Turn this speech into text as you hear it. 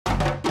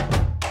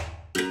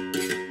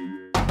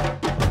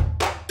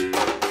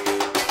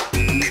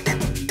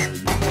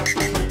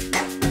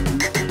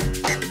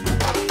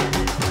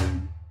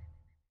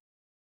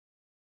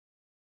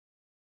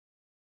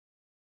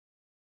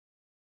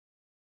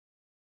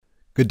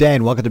Good day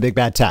and welcome to Big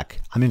Bad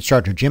Tech. I'm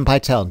Instructor Jim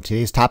Pytel and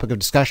today's topic of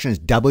discussion is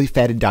doubly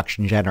fed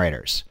induction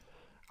generators.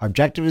 Our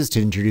objective is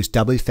to introduce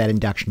doubly fed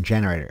induction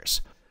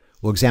generators.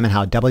 We'll examine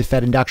how a doubly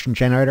fed induction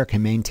generator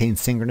can maintain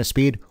synchronous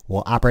speed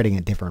while operating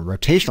at different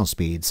rotational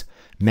speeds,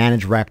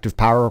 manage reactive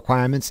power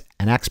requirements,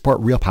 and export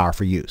real power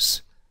for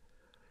use.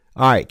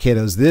 Alright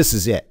kiddos, this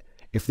is it.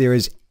 If there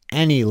is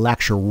any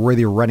lecture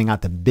worthy of running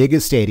out the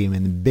biggest stadium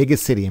in the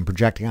biggest city and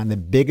projecting on the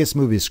biggest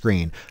movie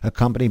screen,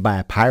 accompanied by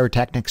a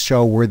pyrotechnics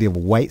show worthy of a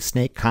White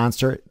Snake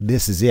concert,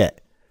 this is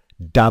it.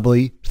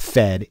 Doubly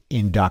fed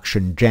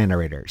induction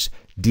generators.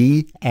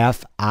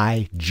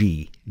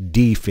 DFIG.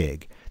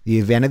 DFIG. The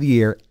event of the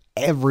year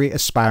every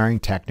aspiring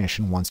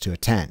technician wants to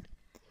attend.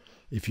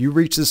 If you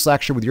reach this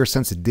lecture with your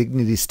sense of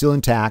dignity still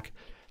intact,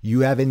 you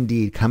have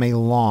indeed come a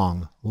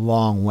long,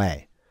 long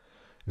way.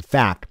 In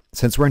fact,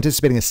 since we're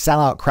anticipating a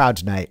sellout crowd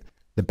tonight,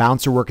 the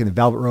bouncer working the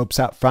velvet ropes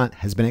out front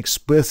has been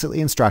explicitly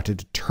instructed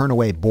to turn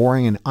away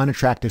boring and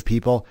unattractive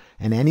people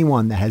and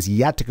anyone that has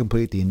yet to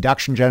complete the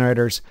induction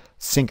generators,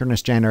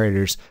 synchronous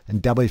generators,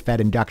 and doubly fed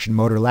induction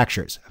motor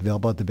lectures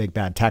available at the Big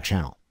Bad Tech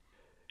channel.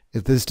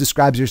 If this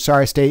describes your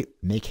sorry state,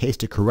 make haste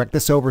to correct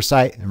this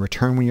oversight and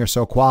return when you're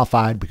so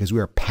qualified because we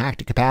are packed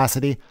to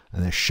capacity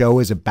and the show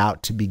is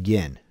about to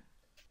begin.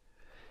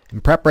 In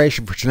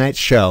preparation for tonight's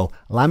show,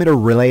 allow me to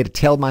relate a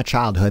tale of my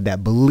childhood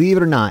that, believe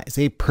it or not, is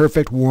a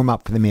perfect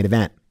warm-up for the main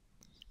event.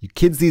 You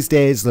kids these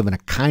days live in a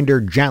kinder,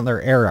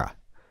 gentler era.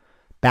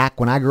 Back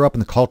when I grew up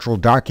in the cultural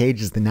dark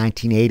ages of the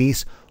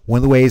 1980s, one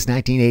of the ways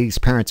 1980s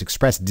parents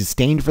expressed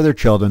disdain for their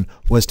children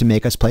was to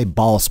make us play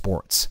ball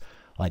sports,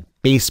 like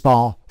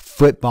baseball,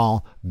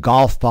 football,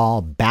 golf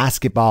ball,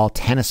 basketball,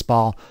 tennis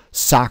ball,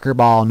 soccer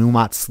ball,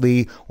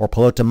 numatsli, or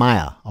pelota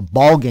maya, a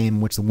ball game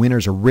in which the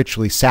winners are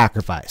ritually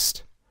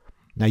sacrificed.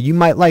 Now, you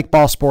might like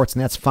ball sports,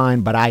 and that's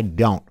fine, but I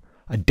don't.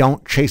 I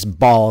don't chase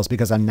balls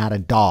because I'm not a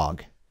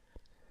dog.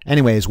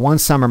 Anyways, one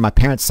summer, my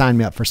parents signed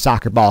me up for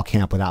soccer ball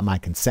camp without my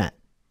consent.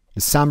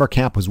 The summer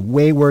camp was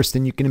way worse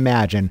than you can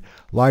imagine,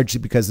 largely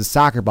because the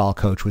soccer ball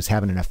coach was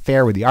having an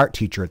affair with the art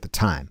teacher at the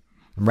time.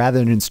 And rather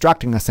than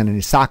instructing us in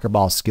any soccer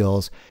ball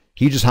skills,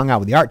 he just hung out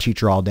with the art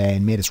teacher all day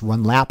and made us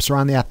run laps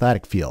around the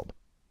athletic field.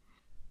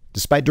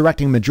 Despite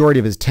directing a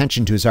majority of his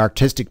attention to his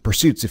artistic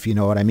pursuits, if you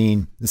know what I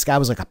mean, this guy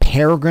was like a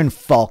peregrine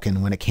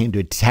falcon when it came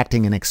to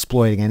detecting and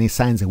exploiting any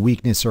signs of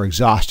weakness or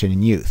exhaustion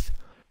in youth.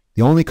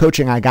 The only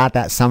coaching I got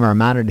that summer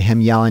amounted to him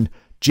yelling,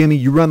 "Jimmy,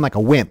 you run like a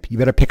wimp. You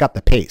better pick up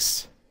the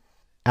pace."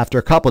 After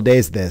a couple of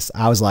days of this,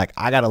 I was like,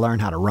 I got to learn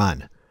how to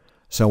run.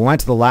 So I went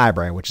to the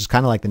library, which is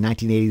kind of like the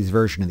 1980s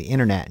version of the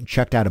internet, and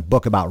checked out a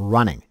book about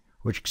running,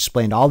 which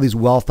explained all these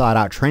well thought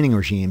out training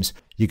regimes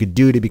you could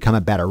do to become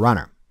a better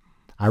runner.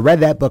 I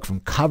read that book from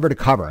cover to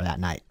cover that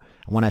night,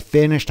 and when I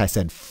finished, I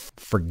said,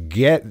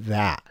 forget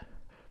that.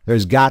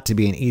 There's got to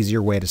be an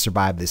easier way to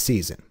survive this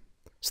season.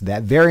 So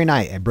that very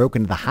night, I broke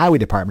into the highway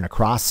department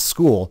across the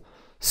school,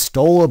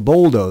 stole a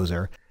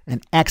bulldozer,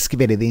 and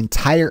excavated the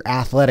entire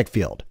athletic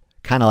field,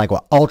 kind of like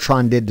what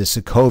Ultron did to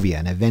Sokovia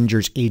in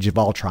Avengers Age of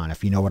Ultron,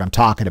 if you know what I'm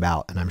talking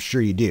about, and I'm sure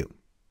you do.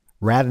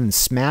 Rather than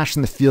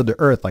smashing the field to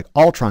earth like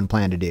Ultron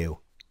planned to do,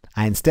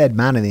 I instead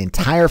mounted the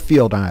entire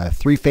field on a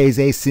 3-phase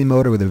AC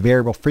motor with a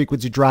variable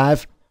frequency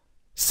drive,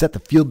 set the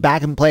field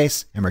back in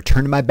place, and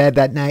returned to my bed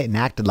that night and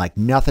acted like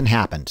nothing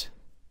happened.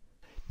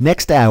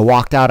 Next day, I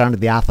walked out onto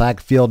the athletic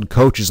field and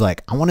coach is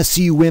like, "I want to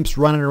see you wimps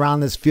running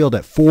around this field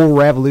at 4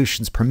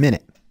 revolutions per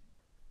minute."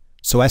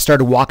 So I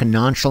started walking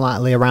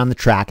nonchalantly around the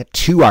track at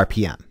 2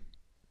 RPM.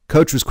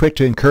 Coach was quick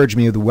to encourage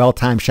me with a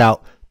well-timed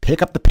shout,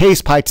 "Pick up the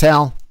pace,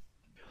 Pytel."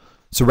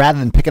 So rather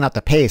than picking up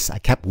the pace, I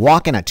kept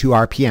walking at 2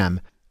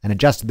 RPM and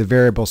adjusted the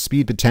variable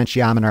speed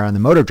potentiometer on the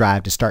motor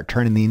drive to start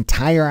turning the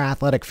entire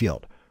athletic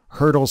field,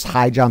 hurdles,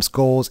 high jumps,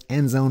 goals,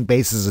 end zone,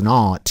 bases, and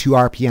all at 2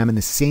 RPM in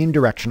the same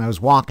direction I was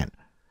walking.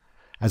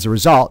 As a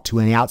result, to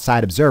any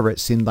outside observer,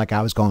 it seemed like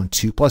I was going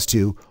 2 +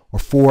 2 or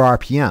 4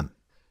 RPM.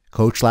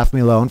 Coach left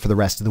me alone for the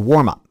rest of the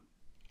warm-up.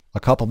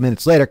 A couple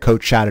minutes later,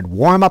 Coach shouted,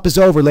 "Warm-up is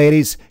over,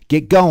 ladies.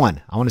 Get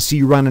going. I want to see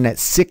you running at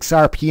 6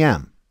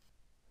 RPM.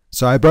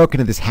 So I broke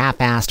into this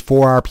half-assed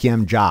 4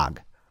 RPM jog.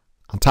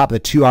 On top of the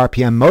 2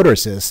 RPM motor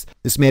assist,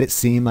 this made it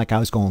seem like I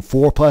was going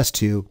 4 +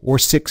 2 or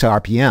 6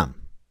 RPM.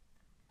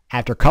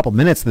 After a couple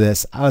minutes of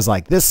this, I was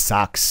like, this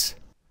sucks,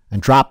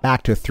 and dropped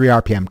back to a 3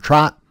 RPM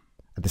trot.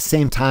 At the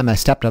same time, I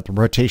stepped up the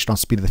rotational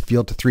speed of the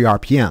field to 3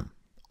 RPM,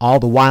 all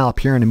the while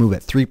appearing to move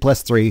at 3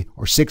 + 3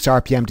 or 6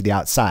 RPM to the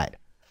outside.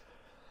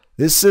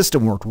 This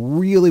system worked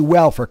really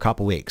well for a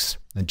couple weeks,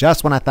 and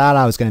just when I thought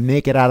I was going to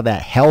make it out of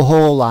that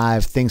hellhole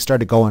alive, things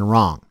started going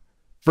wrong.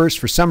 First,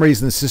 for some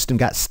reason, the system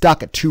got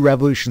stuck at 2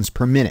 revolutions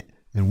per minute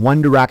in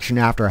one direction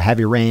after a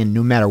heavy rain.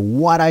 No matter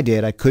what I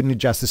did, I couldn't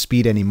adjust the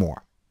speed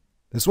anymore.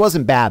 This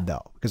wasn't bad,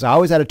 though, because I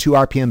always had a 2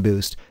 RPM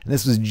boost, and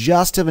this was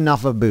just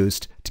enough of a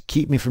boost to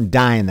keep me from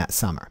dying that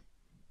summer.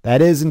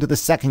 That is, until the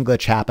second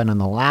glitch happened on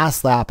the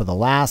last lap of the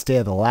last day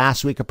of the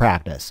last week of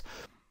practice.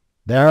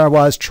 There I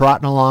was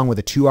trotting along with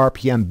a 2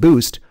 RPM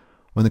boost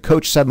when the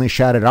coach suddenly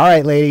shouted, "All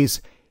right, ladies,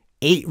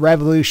 8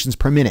 revolutions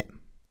per minute."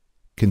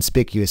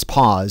 Conspicuous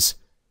pause.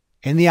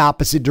 in the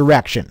opposite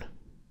direction.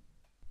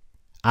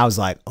 I was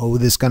like, oh,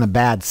 this is gonna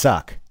bad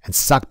suck. And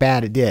suck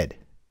bad it did.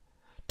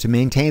 To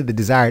maintain the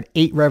desired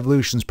 8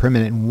 revolutions per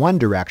minute in one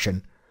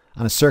direction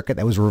on a circuit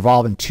that was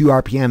revolving 2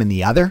 RPM in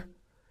the other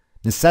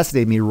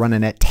necessitated me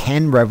running at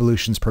 10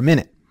 revolutions per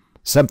minute,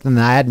 something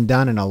that I hadn't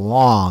done in a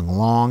long,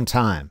 long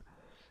time.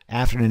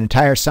 After an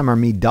entire summer of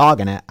me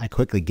dogging it, I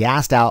quickly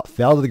gassed out,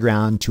 fell to the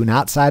ground, to an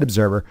outside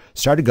observer,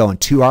 started going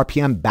 2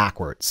 RPM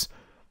backwards.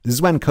 This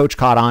is when Coach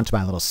caught on to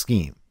my little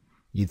scheme.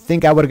 You'd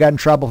think I would have got in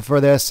trouble for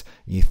this.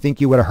 You'd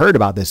think you would have heard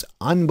about this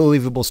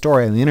unbelievable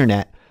story on the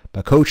internet.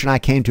 But Coach and I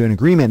came to an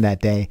agreement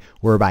that day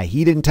whereby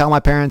he didn't tell my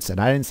parents and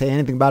I didn't say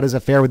anything about his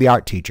affair with the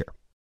art teacher.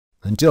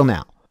 Until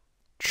now.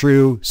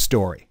 True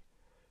story.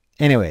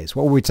 Anyways,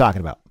 what were we talking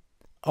about?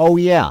 Oh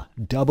yeah,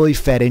 doubly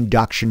fed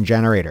induction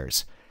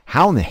generators.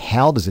 How in the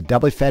hell does a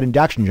doubly fed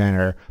induction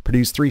generator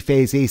produce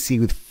 3-phase AC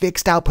with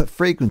fixed output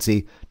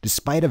frequency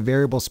despite a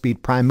variable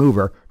speed prime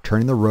mover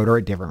turning the rotor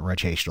at different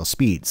rotational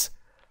speeds?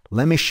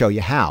 Let me show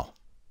you how.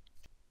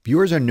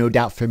 Viewers are no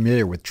doubt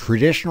familiar with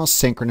traditional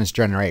synchronous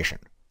generation,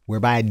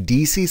 whereby a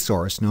DC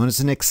source known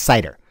as an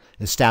exciter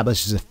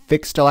establishes a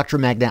fixed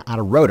electromagnet on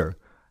a rotor,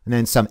 and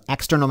then some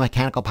external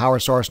mechanical power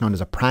source known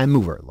as a prime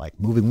mover, like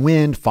moving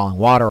wind, falling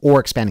water, or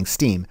expanding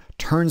steam,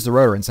 turns the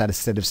rotor inside a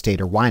set of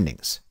stator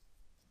windings.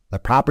 The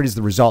properties of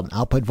the resultant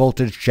output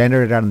voltage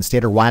generated out of the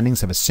stator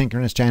windings of a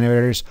synchronous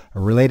generators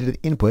are related to the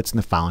inputs in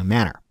the following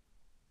manner.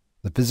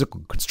 The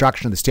physical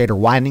construction of the stator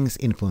windings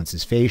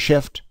influences phase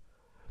shift.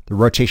 The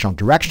rotational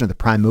direction of the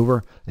prime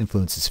mover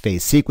influences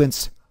phase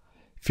sequence.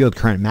 Field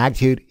current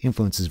magnitude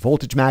influences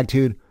voltage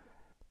magnitude.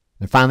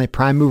 And finally,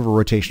 prime mover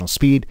rotational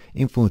speed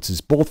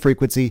influences both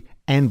frequency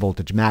and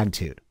voltage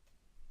magnitude.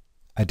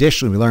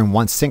 Additionally, we learned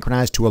once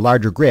synchronized to a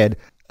larger grid,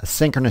 a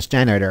synchronous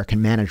generator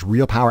can manage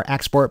real power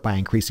export by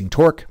increasing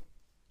torque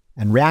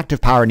and reactive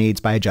power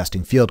needs by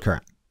adjusting field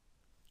current.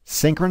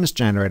 Synchronous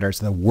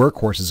generators are the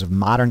workhorses of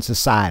modern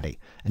society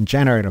and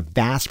generate a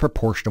vast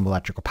proportion of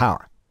electrical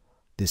power.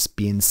 This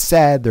being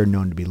said, they're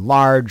known to be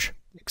large,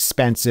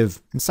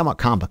 expensive, and somewhat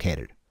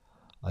complicated.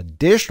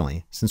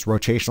 Additionally, since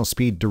rotational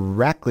speed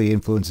directly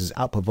influences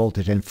output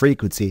voltage and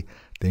frequency,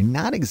 they're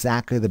not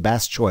exactly the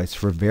best choice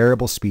for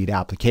variable speed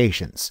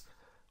applications.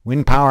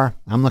 Wind power,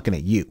 I'm looking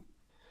at you.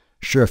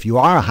 Sure, if you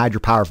are a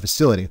hydropower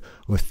facility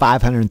with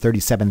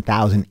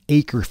 537,000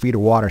 acre-feet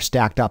of water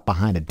stacked up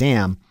behind a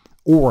dam,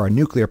 or a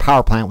nuclear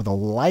power plant with a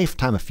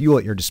lifetime of fuel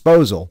at your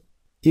disposal,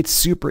 it's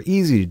super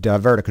easy to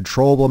divert a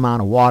controllable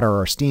amount of water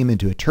or steam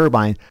into a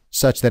turbine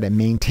such that it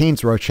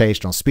maintains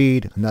rotational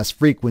speed and thus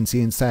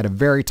frequency inside a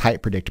very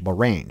tight predictable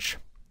range.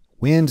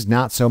 Wind,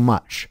 not so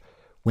much.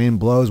 Wind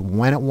blows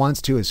when it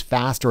wants to, as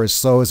fast or as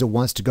slow as it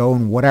wants to go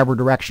in whatever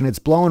direction it's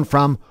blowing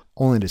from,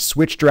 only to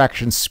switch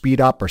directions,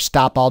 speed up, or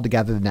stop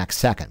altogether the next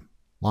second.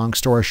 Long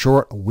story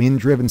short, a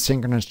wind-driven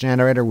synchronous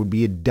generator would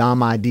be a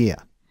dumb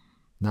idea.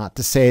 Not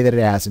to say that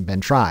it hasn't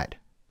been tried.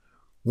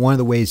 One of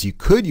the ways you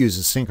could use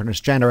a synchronous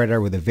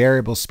generator with a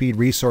variable speed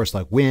resource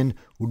like wind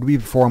would be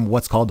to perform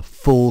what's called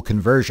full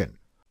conversion,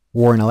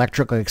 or an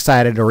electrically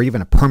excited or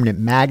even a permanent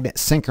magnet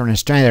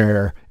synchronous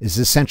generator is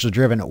essentially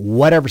driven at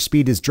whatever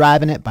speed is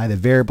driving it by the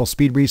variable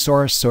speed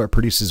resource, so it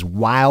produces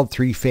wild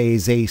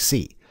 3-phase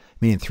AC,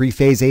 meaning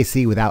 3-phase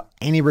AC without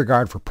any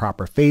regard for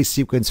proper phase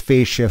sequence,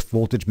 phase shift,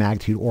 voltage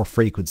magnitude, or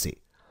frequency.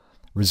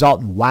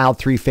 Resultant wild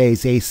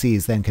 3-phase AC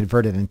is then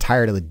converted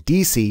entirely to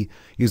DC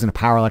using a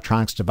power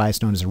electronics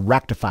device known as a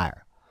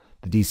rectifier.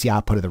 The DC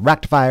output of the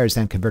rectifier is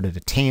then converted to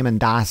tame and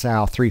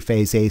docile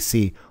 3-phase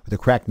AC with the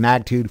correct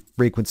magnitude,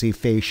 frequency,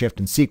 phase shift,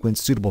 and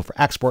sequence suitable for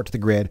export to the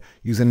grid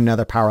using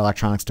another power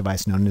electronics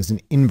device known as an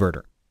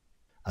inverter.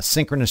 A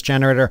synchronous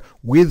generator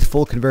with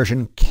full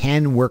conversion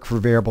can work for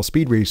variable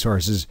speed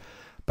resources,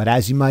 but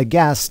as you might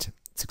guess,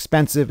 it's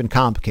expensive and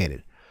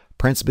complicated.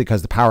 Principally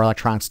because the power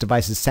electronics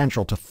device is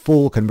central to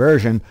full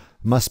conversion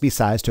must be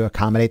sized to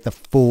accommodate the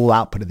full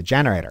output of the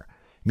generator,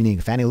 meaning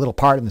if any little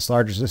part in this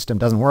larger system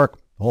doesn't work,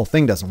 the whole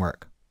thing doesn't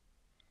work.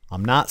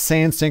 I'm not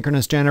saying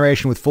synchronous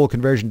generation with full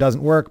conversion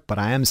doesn't work, but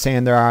I am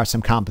saying there are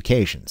some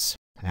complications.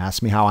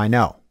 Ask me how I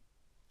know.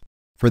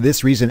 For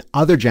this reason,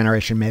 other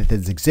generation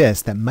methods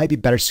exist that might be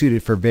better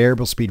suited for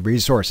variable speed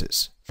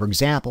resources. For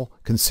example,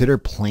 consider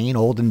plain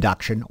old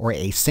induction or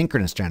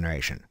asynchronous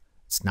generation.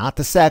 It's not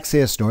the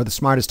sexiest nor the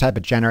smartest type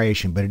of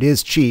generation, but it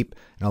is cheap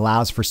and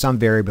allows for some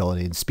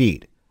variability in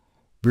speed.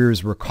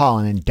 Viewers recall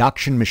an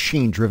induction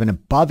machine driven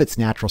above its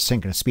natural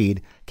synchronous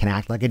speed can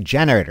act like a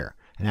generator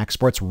and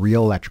exports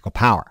real electrical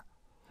power.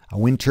 A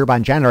wind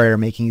turbine generator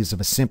making use of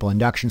a simple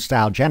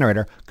induction-style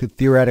generator could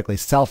theoretically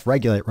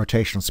self-regulate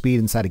rotational speed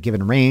inside a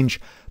given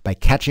range by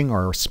catching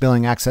or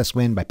spilling excess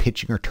wind by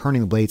pitching or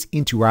turning the blades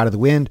into or out of the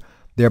wind,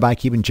 thereby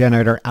keeping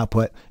generator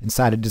output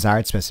inside a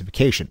desired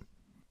specification.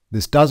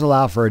 This does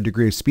allow for a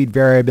degree of speed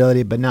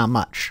variability, but not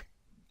much.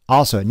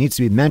 Also, it needs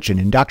to be mentioned,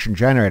 induction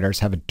generators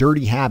have a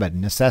dirty habit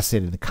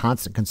necessitating the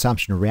constant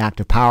consumption of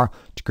reactive power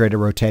to create a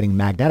rotating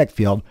magnetic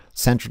field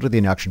central to the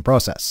induction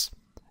process.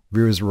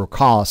 Viewers will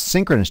recall a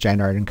synchronous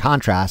generator, in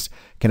contrast,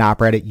 can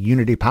operate at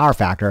unity power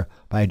factor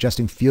by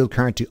adjusting field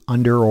current to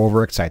under or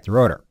over excite the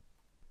rotor.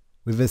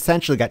 We've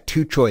essentially got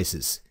two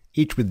choices,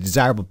 each with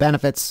desirable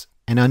benefits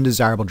and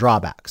undesirable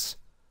drawbacks.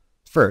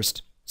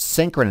 First,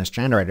 synchronous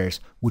generators,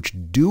 which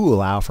do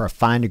allow for a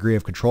fine degree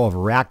of control over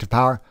reactive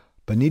power,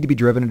 but need to be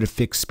driven at a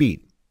fixed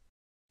speed.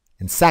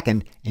 And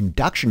second,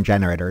 induction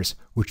generators,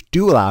 which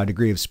do allow a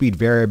degree of speed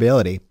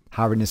variability,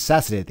 however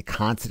necessitate the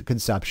constant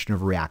consumption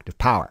of reactive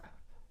power.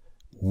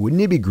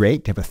 Wouldn't it be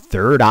great to have a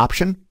third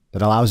option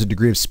that allows a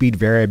degree of speed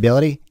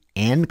variability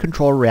and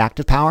control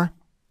reactive power?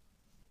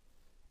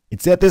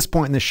 It's at this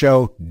point in the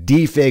show,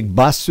 D-Fig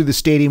busts through the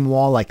stadium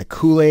wall like the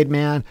Kool-Aid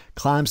Man,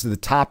 climbs to the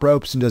top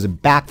ropes, and does a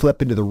backflip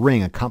into the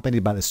ring,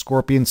 accompanied by the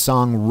Scorpion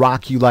song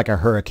Rock You Like a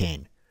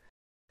Hurricane.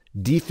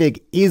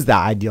 D-Fig is the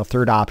ideal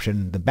third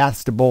option, the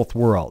best of both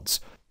worlds,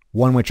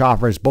 one which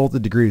offers both a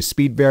degree of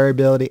speed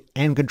variability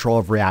and control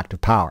of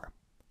reactive power.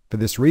 For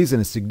this reason,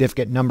 a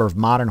significant number of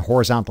modern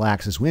horizontal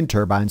axis wind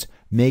turbines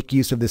make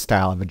use of this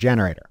style of a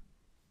generator.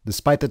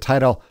 Despite the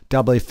title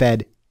doubly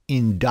fed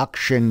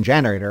induction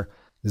generator,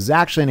 this is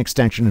actually an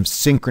extension of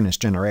synchronous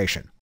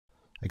generation.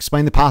 I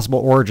explain the possible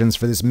origins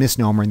for this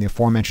misnomer in the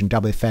aforementioned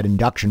doubly fed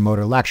induction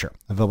motor lecture,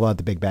 available at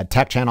the Big Bad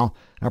Tech channel,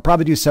 and I'll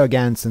probably do so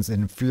again since it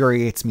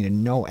infuriates me to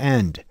no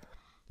end.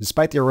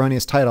 Despite the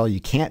erroneous title, you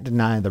can't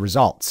deny the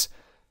results.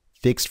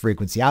 Fixed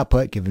frequency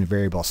output given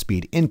variable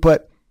speed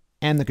input,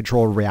 and the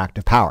control of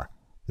reactive power,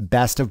 the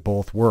best of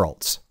both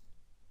worlds.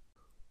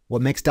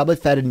 What makes doubly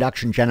fed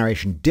induction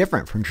generation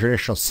different from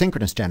traditional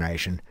synchronous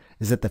generation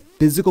is that the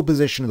physical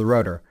position of the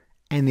rotor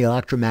and the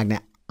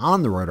electromagnet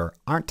on the rotor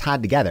aren't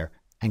tied together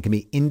and can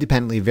be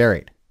independently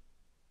varied.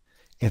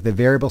 If the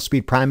variable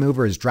speed prime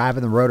mover is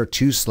driving the rotor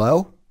too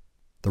slow,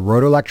 the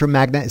rotor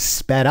electromagnet is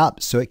sped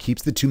up so it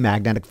keeps the two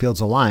magnetic fields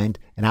aligned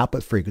and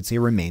output frequency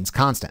remains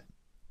constant.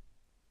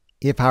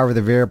 If, however,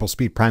 the variable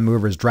speed prime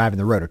mover is driving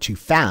the rotor too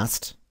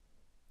fast,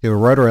 the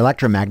rotor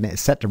electromagnet is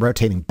set to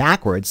rotating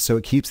backwards so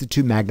it keeps the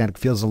two magnetic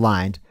fields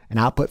aligned and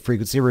output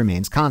frequency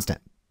remains constant.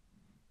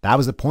 That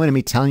was the point of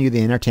me telling you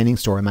the entertaining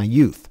story of my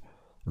youth.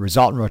 The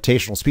resultant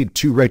rotational speed of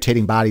two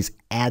rotating bodies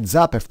adds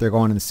up if they're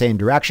going in the same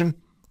direction,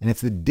 and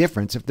it's the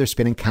difference if they're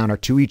spinning counter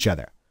to each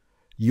other.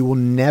 You will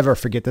never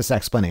forget this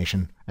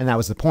explanation, and that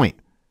was the point.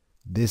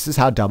 This is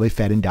how doubly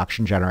fed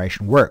induction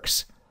generation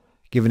works.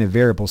 Given a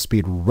variable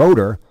speed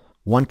rotor,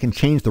 one can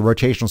change the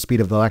rotational speed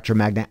of the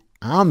electromagnet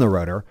on the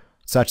rotor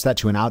such that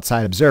to an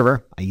outside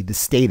observer, i.e. the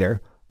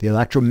stator, the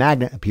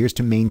electromagnet appears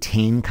to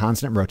maintain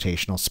constant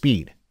rotational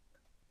speed.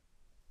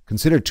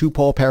 Consider a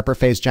two-pole pair per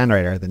phase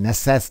generator that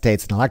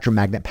necessitates an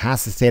electromagnet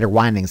past the stator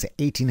windings at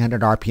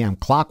 1800 RPM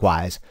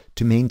clockwise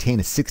to maintain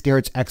a 60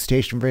 Hz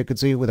excitation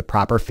frequency with a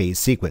proper phase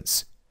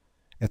sequence.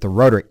 If the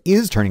rotor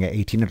is turning at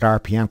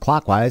 1800 RPM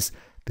clockwise,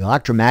 the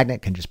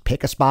electromagnet can just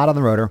pick a spot on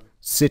the rotor,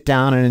 sit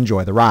down, and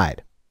enjoy the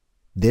ride.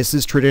 This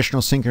is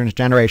traditional synchronous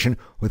generation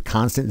with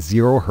constant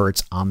 0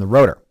 Hz on the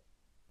rotor.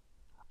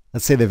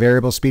 Let's say the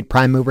variable speed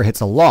prime mover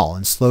hits a lull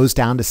and slows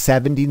down to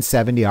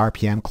 1770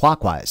 RPM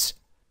clockwise.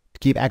 To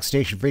keep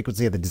excitation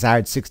frequency at the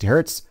desired 60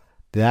 Hz,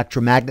 the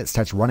electromagnet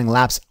starts running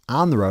laps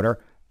on the rotor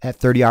at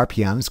 30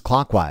 RPMs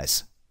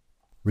clockwise.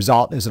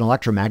 Result is an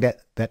electromagnet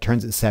that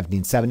turns at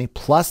 1770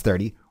 plus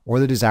 30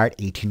 or the desired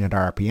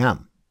 1800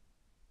 RPM.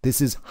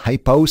 This is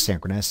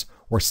hyposynchronous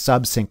or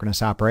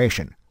subsynchronous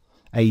operation,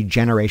 i.e.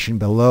 generation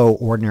below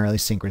ordinarily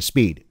synchronous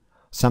speed,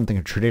 something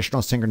a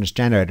traditional synchronous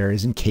generator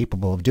is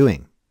incapable of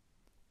doing.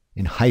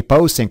 In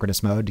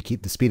hyposynchronous mode, to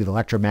keep the speed of the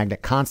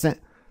electromagnet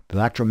constant, the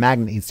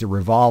electromagnet needs to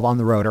revolve on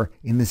the rotor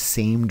in the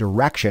same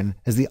direction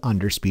as the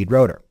underspeed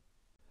rotor.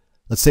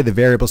 Let's say the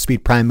variable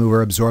speed prime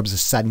mover absorbs a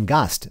sudden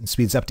gust and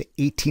speeds up to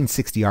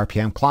 1860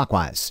 RPM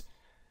clockwise.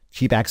 To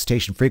keep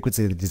excitation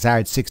frequency at the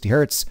desired 60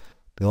 Hz,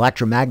 the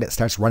electromagnet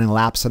starts running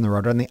laps on the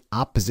rotor in the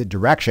opposite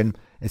direction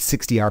at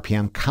 60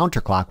 RPM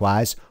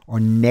counterclockwise or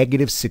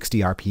negative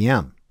 60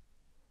 RPM.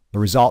 The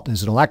result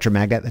is an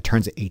electromagnet that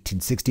turns at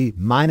 1860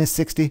 minus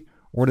 60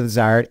 or the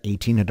desired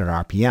 1800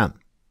 RPM.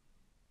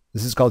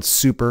 This is called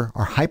super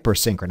or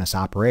hypersynchronous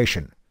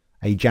operation,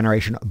 a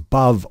generation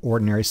above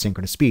ordinary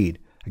synchronous speed,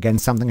 again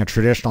something a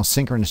traditional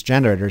synchronous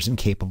generator is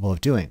incapable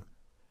of doing.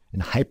 In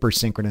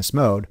hypersynchronous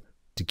mode,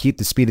 to keep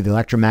the speed of the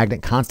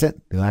electromagnet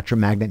constant, the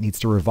electromagnet needs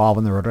to revolve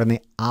on the rotor in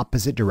the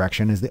opposite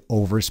direction as the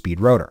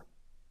overspeed rotor.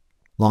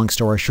 Long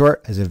story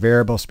short, as a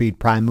variable speed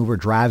prime mover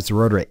drives the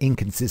rotor at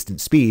inconsistent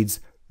speeds,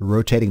 the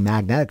rotating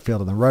magnetic field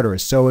on the rotor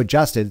is so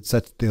adjusted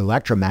such that the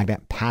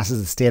electromagnet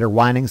passes the stator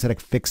windings at a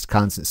fixed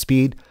constant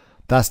speed,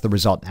 thus the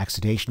resultant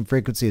excitation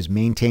frequency is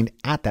maintained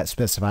at that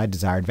specified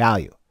desired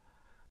value.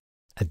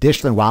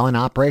 Additionally, while in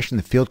operation,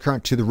 the field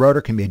current to the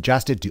rotor can be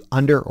adjusted to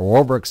under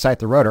or overexcite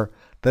the rotor,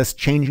 thus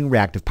changing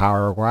reactive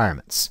power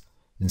requirements.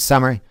 In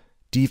summary,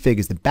 D-Fig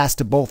is the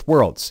best of both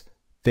worlds: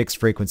 fixed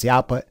frequency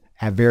output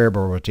at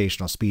variable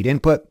rotational speed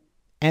input,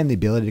 and the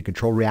ability to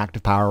control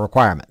reactive power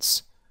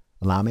requirements.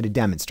 Allow me to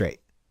demonstrate.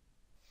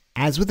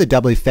 As with a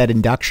doubly fed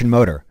induction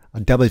motor, a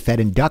doubly fed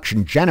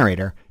induction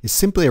generator is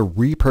simply a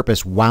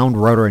repurposed wound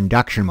rotor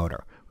induction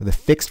motor with a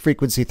fixed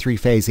frequency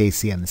 3-phase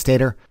AC on the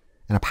stator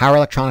and a power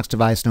electronics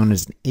device known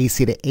as an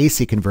AC to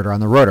AC converter on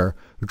the rotor,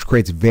 which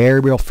creates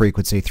variable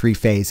frequency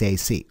 3-phase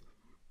AC.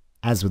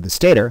 As with the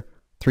stator,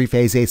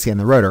 three-phase AC on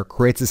the rotor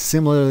creates a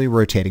similarly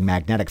rotating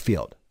magnetic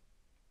field.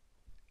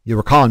 You'll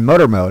recall in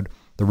motor mode,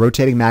 the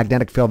rotating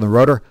magnetic field in the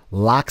rotor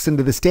locks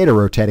into the stator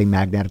rotating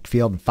magnetic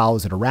field and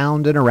follows it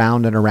around and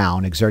around and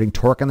around, exerting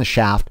torque on the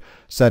shaft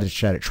so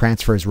that it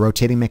transfers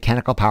rotating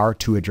mechanical power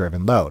to a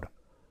driven load.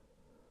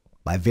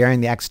 By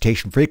varying the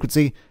excitation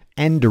frequency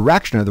and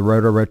direction of the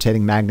rotor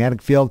rotating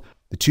magnetic field,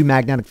 the two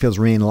magnetic fields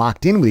remain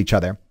locked in with each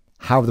other.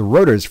 However, the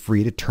rotor is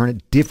free to turn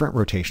at different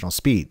rotational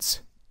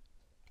speeds.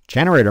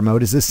 Generator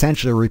mode is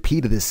essentially a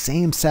repeat of the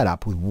same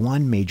setup with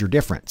one major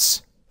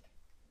difference.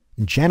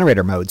 In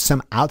generator mode,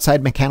 some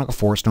outside mechanical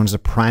force known as a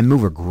prime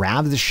mover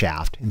grabs the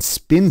shaft and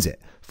spins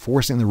it,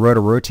 forcing the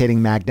rotor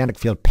rotating magnetic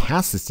field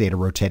past the stator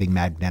rotating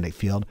magnetic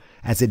field.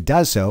 As it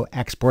does so,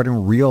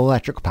 exporting real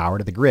electrical power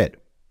to the grid.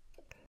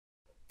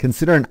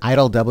 Consider an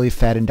idle doubly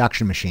fed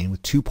induction machine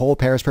with two pole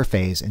pairs per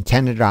phase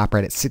intended to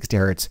operate at 60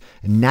 Hz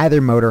in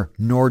neither motor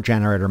nor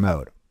generator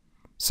mode.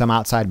 Some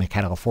outside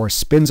mechanical force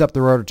spins up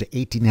the rotor to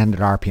 1800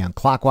 RPM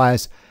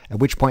clockwise, at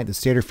which point the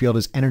stator field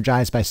is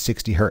energized by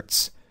 60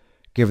 Hz.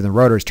 Given the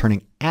rotor is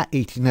turning at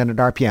 1800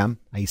 RPM,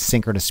 a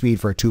synchronous speed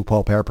for a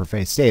two-pole pair per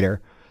phase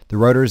stator, the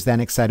rotor is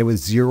then excited with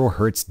 0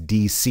 Hz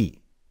DC.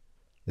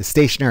 The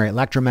stationary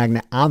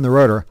electromagnet on the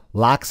rotor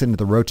locks into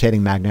the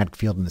rotating magnetic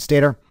field in the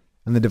stator,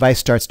 and the device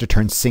starts to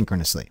turn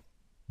synchronously.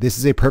 This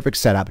is a perfect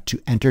setup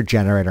to enter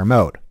generator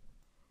mode.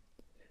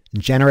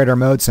 In generator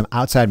mode, some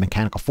outside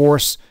mechanical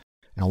force,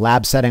 in a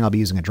lab setting I'll be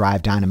using a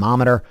drive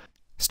dynamometer,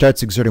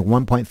 starts exerting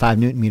 1.5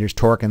 Newton meters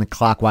torque in the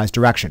clockwise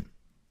direction.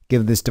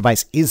 Given this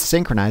device is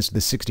synchronized with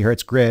the 60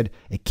 Hz grid,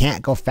 it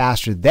can't go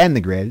faster than the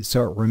grid,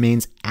 so it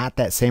remains at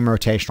that same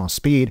rotational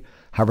speed,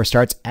 however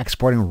starts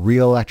exporting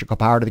real electrical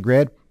power to the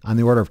grid on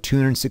the order of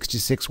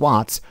 266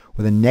 watts,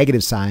 where the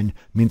negative sign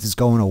means it's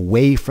going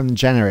away from the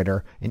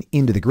generator and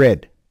into the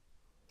grid.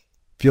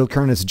 Field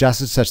current is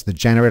adjusted such that the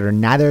generator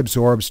neither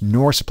absorbs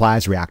nor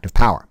supplies reactive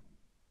power.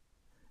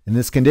 In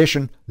this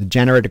condition, the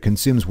generator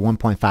consumes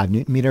 1.5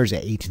 Newton meters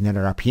at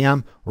 1800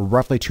 RPM, or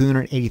roughly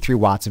 283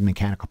 watts of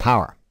mechanical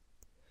power.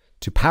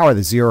 To power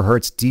the 0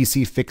 Hz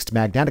DC fixed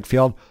magnetic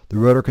field, the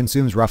rotor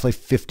consumes roughly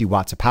 50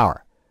 watts of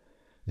power.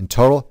 In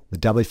total, the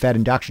doubly fed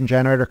induction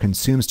generator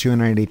consumes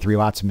 283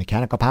 watts of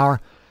mechanical power,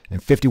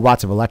 and 50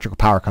 watts of electrical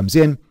power comes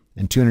in,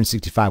 and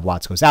 265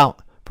 watts goes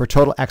out, for a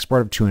total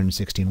export of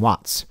 216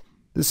 watts.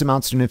 This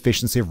amounts to an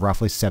efficiency of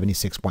roughly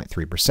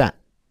 76.3%.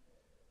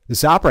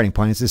 This operating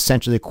point is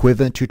essentially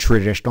equivalent to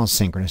traditional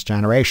synchronous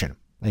generation,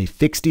 a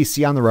fixed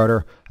DC on the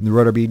rotor, and the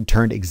rotor being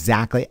turned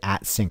exactly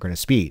at synchronous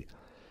speed.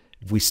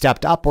 If we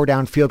stepped up or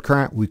down field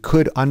current, we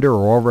could under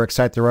or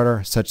overexcite the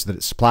rotor such that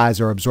it supplies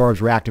or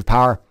absorbs reactive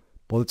power,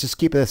 but let's just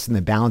keep this in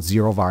the balanced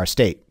 0 var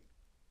state.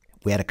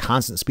 If we had a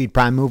constant speed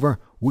prime mover,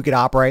 we could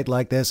operate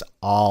like this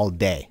all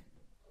day.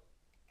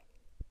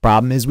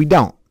 Problem is we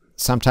don't.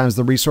 Sometimes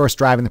the resource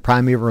driving the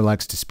prime mover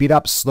likes to speed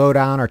up, slow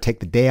down, or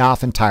take the day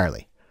off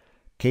entirely.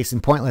 Case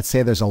in point, let's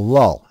say there's a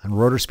lull and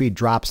rotor speed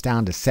drops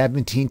down to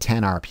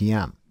 1710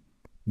 RPM.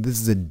 This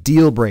is a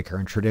deal breaker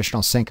in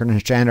traditional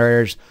synchronous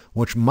generators,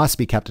 which must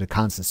be kept at a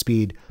constant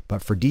speed,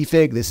 but for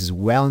defig, this is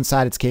well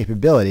inside its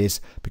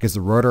capabilities because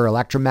the rotor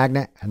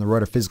electromagnet and the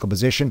rotor physical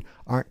position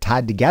aren't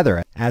tied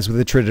together as with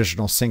a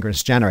traditional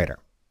synchronous generator.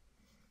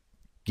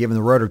 Given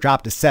the rotor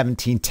dropped to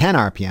 1710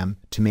 RPM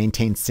to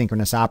maintain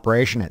synchronous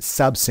operation at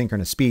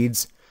sub-synchronous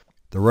speeds,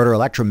 the rotor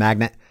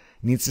electromagnet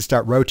needs to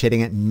start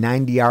rotating at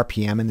 90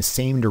 RPM in the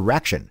same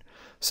direction,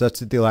 such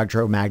that the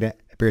electromagnet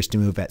appears to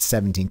move at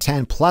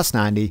 1710 plus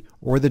 90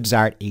 or the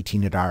desired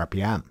 1800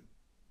 RPM.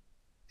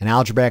 An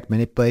algebraic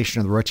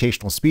manipulation of the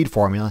rotational speed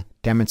formula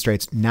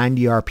demonstrates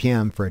 90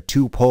 RPM for a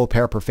two-pole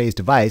pair per phase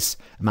device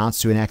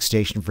amounts to an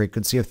excitation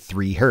frequency of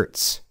 3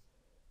 Hz.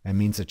 That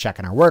means that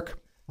checking our work.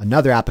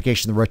 Another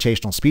application of the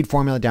rotational speed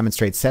formula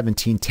demonstrates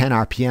 1710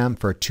 RPM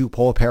for a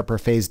two-pole pair per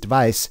phase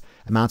device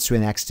amounts to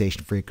an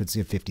excitation frequency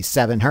of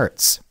 57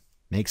 Hz.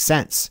 Makes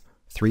sense.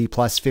 3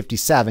 plus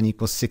 57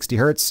 equals 60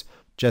 Hz,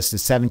 just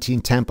as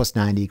 1710 plus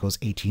 90 equals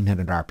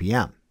 1800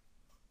 RPM.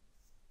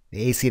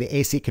 The AC to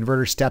AC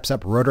converter steps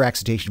up rotor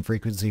excitation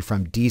frequency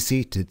from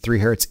DC to 3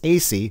 Hz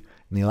AC,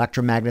 and the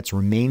electromagnets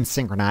remain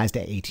synchronized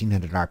at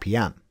 1800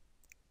 RPM.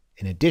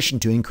 In addition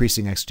to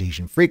increasing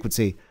excitation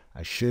frequency,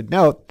 I should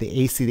note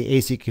the AC to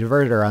AC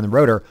converter on the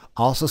rotor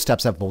also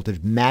steps up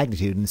voltage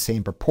magnitude in the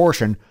same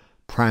proportion,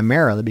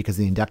 primarily because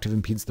the inductive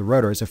impedance of the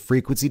rotor is a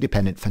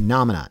frequency-dependent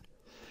phenomenon.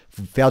 If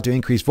we fail to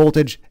increase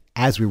voltage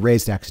as we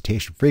raise the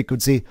excitation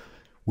frequency,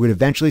 we would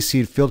eventually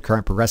see field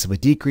current progressively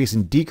decrease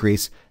and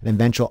an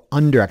eventual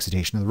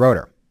underexcitation of the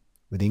rotor.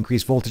 With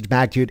increased voltage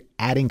magnitude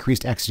at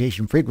increased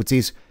excitation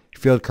frequencies,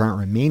 field current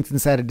remains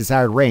inside a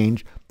desired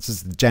range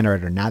since the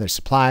generator neither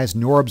supplies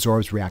nor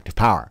absorbs reactive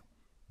power.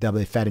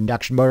 Doubly fed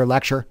induction motor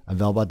lecture,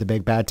 available at the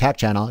Big Bad Tech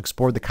channel,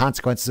 explored the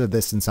consequences of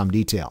this in some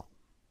detail.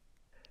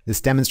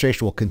 This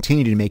demonstration will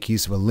continue to make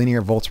use of a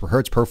linear volts per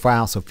hertz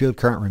profile so field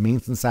current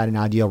remains inside an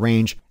ideal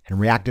range and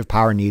reactive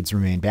power needs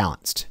remain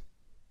balanced.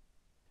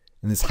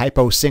 In this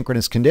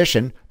hyposynchronous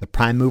condition, the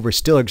prime mover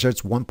still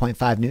exerts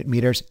 1.5 Newton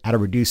meters at a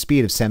reduced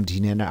speed of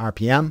 1700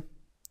 RPM.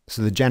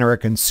 so the generator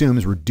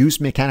consumes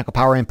reduced mechanical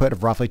power input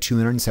of roughly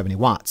 270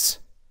 watts.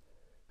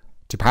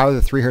 To power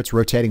the 3 Hz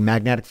rotating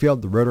magnetic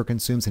field, the rotor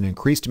consumes an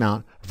increased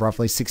amount of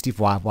roughly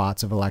 65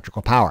 watts of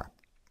electrical power.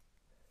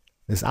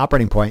 This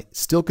operating point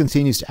still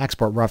continues to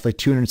export roughly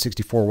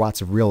 264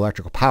 watts of real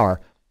electrical power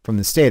from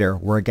the stator,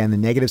 where again the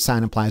negative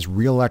sign implies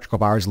real electrical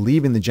power is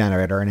leaving the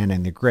generator and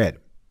entering the grid.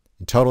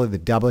 In total, the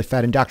doubly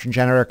fed induction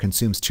generator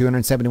consumes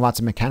 270 watts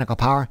of mechanical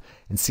power,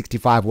 and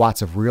 65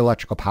 watts of real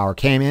electrical power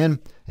came in,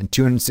 and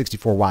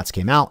 264 watts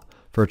came out,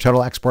 for a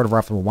total export of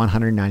roughly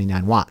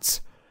 199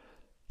 watts.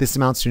 This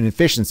amounts to an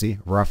efficiency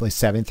of roughly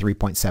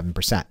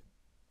 73.7%.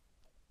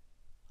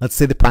 Let's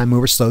say the prime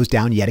mover slows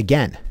down yet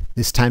again,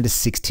 this time to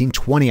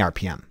 1620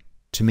 RPM.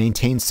 To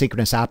maintain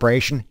synchronous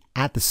operation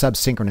at the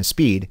subsynchronous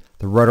speed,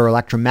 the rotor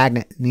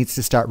electromagnet needs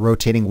to start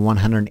rotating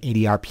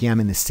 180 RPM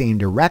in the same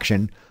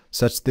direction,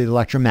 such that the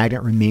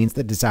electromagnet remains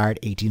the desired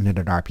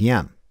 1800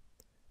 RPM.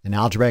 An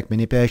algebraic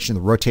manipulation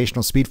of the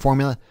rotational speed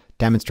formula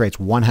demonstrates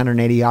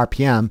 180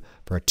 RPM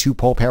for a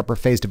 2-pole pair per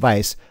phase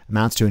device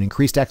amounts to an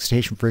increased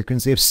excitation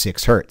frequency of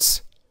 6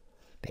 Hz.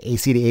 The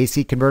AC to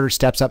AC converter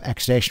steps up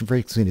excitation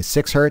frequency to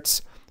 6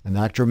 Hz, and the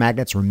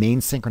electromagnets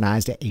remain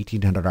synchronized at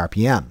 1800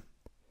 RPM.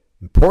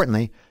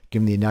 Importantly,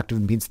 given the inductive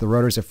impedance of the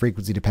rotor is a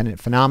frequency-dependent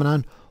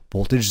phenomenon,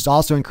 voltage is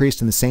also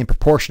increased in the same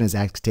proportion as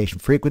excitation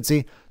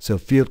frequency, so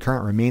field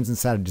current remains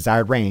inside a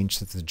desired range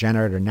since the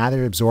generator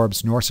neither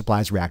absorbs nor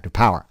supplies reactive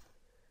power.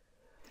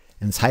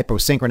 In this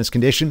hyposynchronous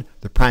condition,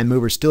 the prime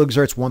mover still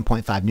exerts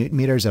 1.5 Newton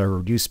meters at a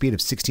reduced speed of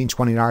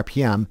 1620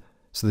 RPM,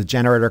 so the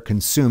generator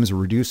consumes a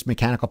reduced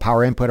mechanical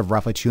power input of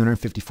roughly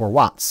 254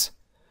 watts.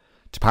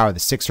 To power the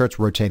 6 Hz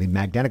rotating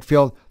magnetic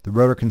field, the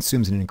rotor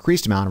consumes an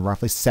increased amount of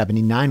roughly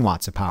 79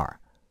 watts of power.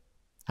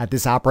 At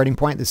this operating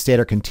point, the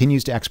stator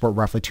continues to export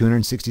roughly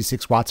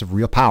 266 watts of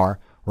real power,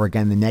 where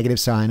again the negative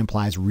sign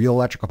implies real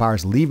electrical power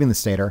is leaving the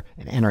stator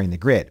and entering the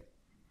grid.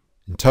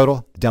 In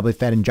total, the doubly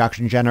fed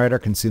induction generator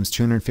consumes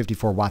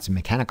 254 watts of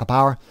mechanical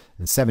power,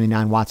 and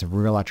 79 watts of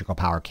real electrical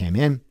power came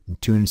in,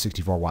 and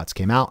 264 watts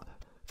came out,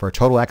 for a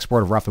total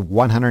export of roughly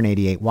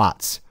 188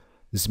 watts.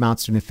 This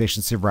amounts to an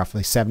efficiency of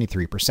roughly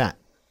 73%.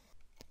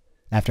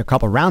 After a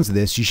couple of rounds of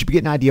this, you should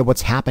get an idea of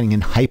what's happening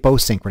in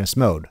hyposynchronous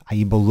mode,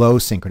 i.e. below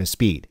synchronous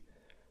speed.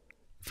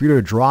 If you were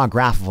to draw a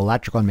graph of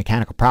electrical and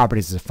mechanical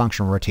properties as a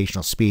function of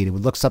rotational speed, it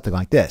would look something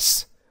like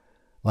this.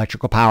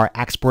 Electrical power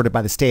exported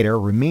by the stator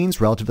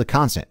remains relatively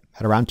constant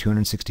at around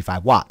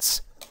 265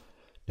 watts.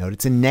 Note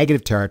it's in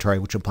negative territory,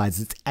 which implies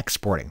it's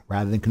exporting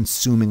rather than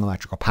consuming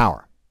electrical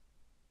power.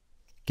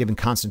 Given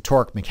constant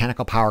torque,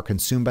 mechanical power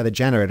consumed by the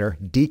generator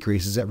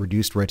decreases at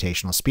reduced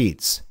rotational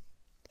speeds.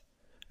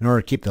 In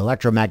order to keep the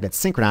electromagnet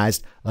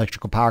synchronized,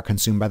 electrical power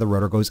consumed by the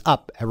rotor goes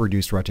up at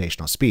reduced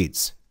rotational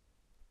speeds.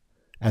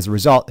 As a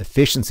result,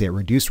 efficiency at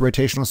reduced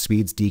rotational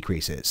speeds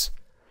decreases.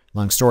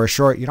 Long story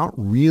short, you don't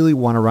really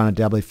want to run a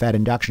doubly fed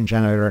induction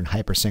generator in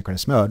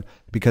hypersynchronous mode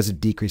because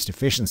of decreased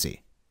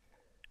efficiency.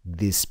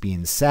 This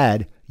being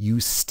said,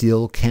 you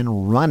still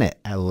can run it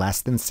at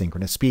less than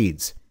synchronous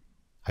speeds.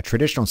 A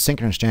traditional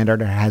synchronous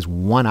generator has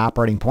one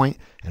operating point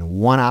and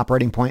one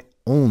operating point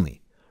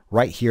only,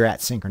 right here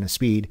at synchronous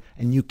speed,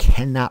 and you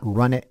cannot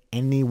run it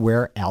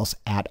anywhere else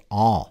at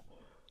all.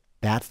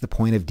 That's the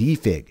point of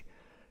defig.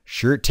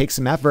 Sure, it takes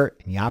some effort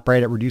and you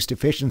operate at reduced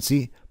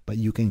efficiency, but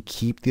you can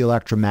keep the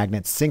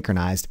electromagnet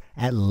synchronized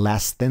at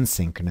less than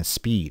synchronous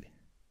speed.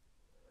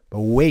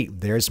 But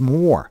wait, there's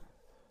more.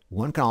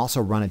 One can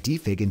also run a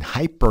defig in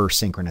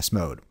hypersynchronous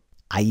mode,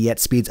 i.e. at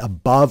speeds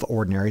above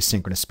ordinary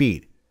synchronous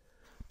speed.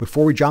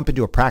 Before we jump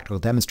into a practical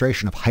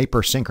demonstration of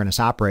hypersynchronous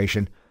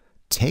operation,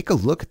 take a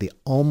look at the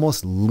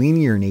almost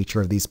linear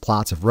nature of these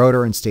plots of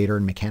rotor and stator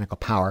and mechanical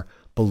power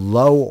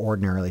below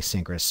ordinarily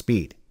synchronous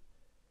speed.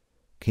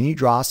 Can you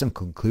draw some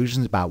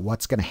conclusions about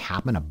what's going to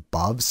happen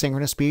above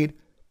synchronous speed?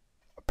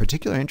 Of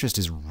particular interest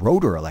is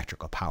rotor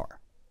electrical power.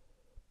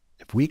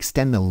 If we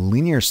extend the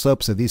linear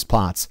slopes of these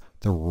plots,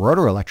 the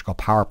rotor electrical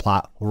power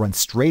plot will run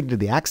straight into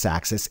the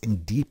x-axis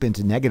and deep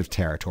into negative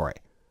territory.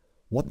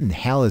 What in the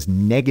hell is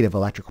negative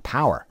electrical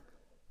power?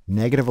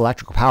 Negative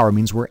electrical power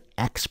means we're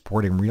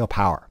exporting real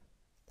power.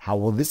 How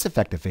will this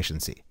affect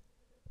efficiency?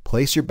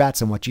 Place your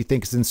bets on what you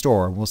think is in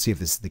store, and we'll see if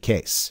this is the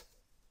case.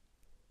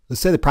 Let's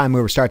say the prime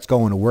mover starts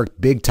going to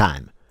work big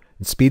time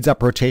and speeds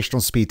up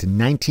rotational speed to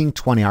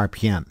 1920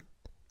 RPM.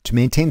 To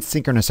maintain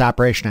synchronous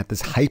operation at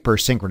this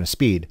hypersynchronous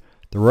speed,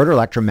 the rotor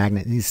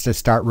electromagnet needs to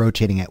start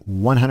rotating at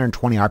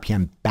 120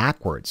 RPM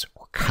backwards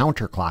or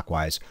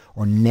counterclockwise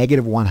or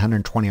negative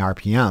 120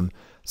 RPM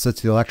such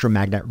that the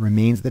electromagnet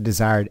remains the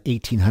desired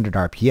 1800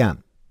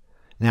 RPM.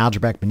 An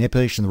algebraic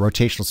manipulation of the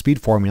rotational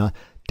speed formula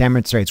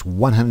demonstrates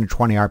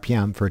 120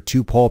 RPM for a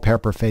 2-pole pair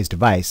per phase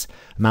device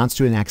amounts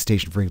to an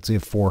excitation frequency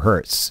of 4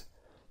 Hz.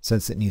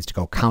 Since it needs to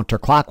go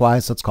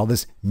counterclockwise, let's call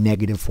this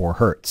negative 4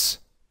 Hz.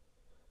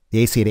 The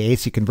AC to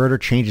AC converter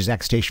changes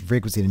excitation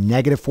frequency to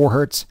negative 4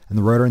 Hz, and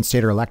the rotor and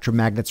stator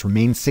electromagnets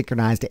remain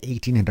synchronized at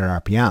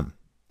 1800 RPM.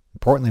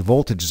 Importantly,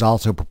 voltage is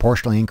also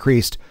proportionally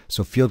increased,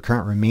 so field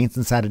current remains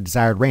inside a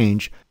desired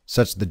range,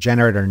 such that the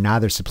generator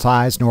neither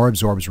supplies nor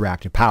absorbs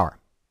reactive power.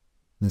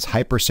 In this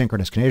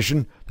hypersynchronous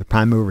condition, the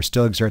prime mover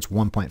still exerts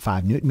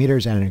 1.5 newton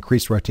meters at an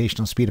increased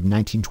rotational speed of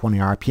 1920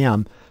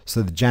 RPM,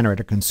 so the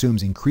generator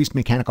consumes increased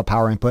mechanical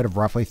power input of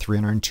roughly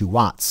 302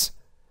 watts.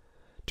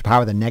 To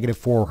power the negative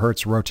 4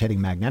 Hz rotating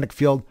magnetic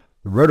field,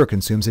 the rotor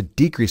consumes a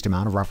decreased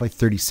amount of roughly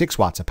 36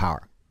 watts of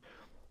power.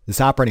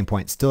 This operating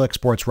point still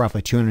exports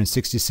roughly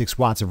 266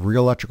 watts of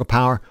real electrical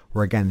power,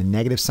 where again the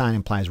negative sign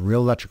implies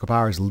real electrical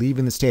power is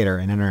leaving the stator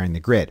and entering the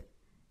grid.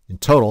 In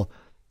total,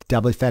 the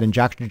doubly fed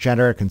induction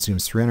generator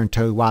consumes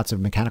 302 watts of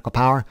mechanical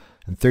power,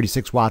 and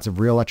 36 watts of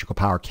real electrical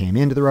power came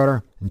into the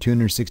rotor, and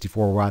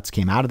 264 watts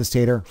came out of the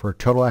stator, for a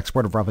total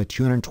export of roughly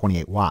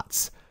 228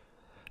 watts.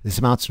 This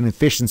amounts to an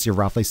efficiency of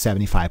roughly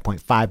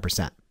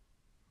 75.5%.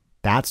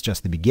 That's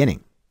just the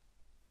beginning.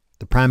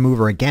 The prime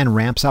mover again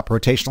ramps up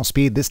rotational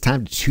speed, this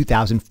time to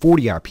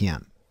 2040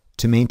 RPM.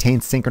 To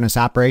maintain synchronous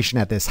operation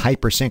at this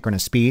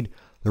hypersynchronous speed,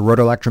 the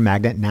rotor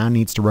electromagnet now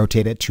needs to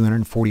rotate at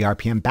 240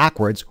 RPM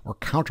backwards or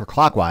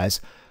counterclockwise,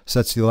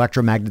 such that the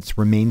electromagnets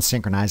remain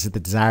synchronized at the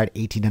desired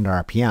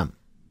 1800 RPM.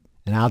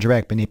 An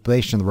algebraic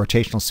manipulation of the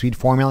rotational speed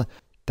formula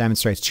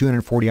demonstrates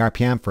 240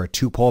 RPM for a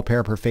two-pole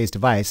pair per phase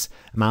device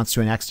amounts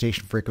to an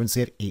excitation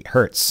frequency of 8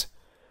 Hz.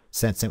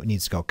 Since it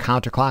needs to go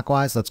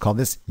counterclockwise, let's call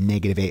this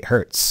negative 8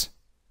 Hz.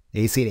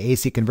 The AC to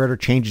AC converter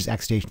changes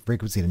excitation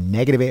frequency to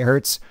negative 8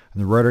 Hz,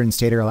 and the rotor and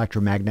stator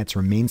electromagnets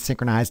remain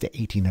synchronized at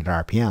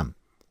 1800 RPM.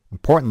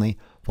 Importantly,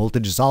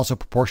 voltage is also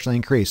proportionally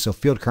increased, so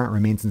field current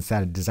remains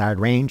inside a desired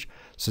range,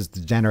 so that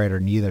the generator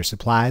neither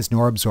supplies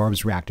nor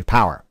absorbs reactive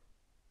power.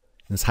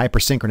 In this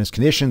hypersynchronous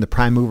condition, the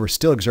prime mover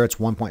still exerts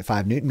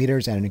 1.5 newton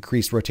meters at an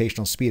increased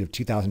rotational speed of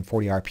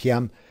 2040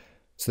 RPM,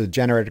 so the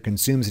generator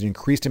consumes an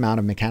increased amount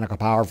of mechanical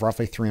power of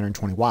roughly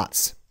 320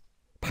 watts.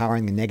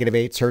 Powering the negative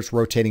 8 Hz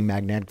rotating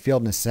magnetic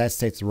field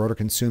necessitates the rotor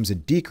consumes a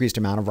decreased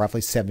amount of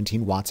roughly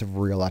 17 watts of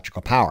real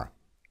electrical power.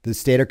 The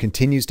stator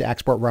continues to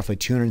export roughly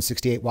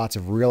 268 watts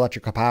of real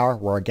electrical power,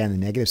 where again the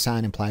negative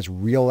sign implies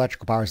real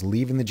electrical power is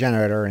leaving the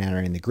generator and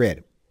entering the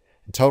grid.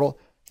 In total,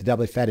 the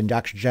doubly fed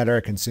induction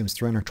generator consumes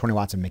 320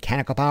 watts of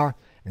mechanical power,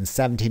 and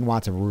 17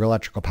 watts of real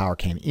electrical power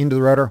came into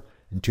the rotor,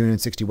 and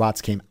 260 watts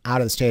came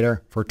out of the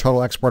stator, for a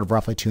total export of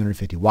roughly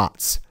 250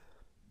 watts.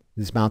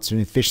 This amounts to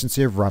an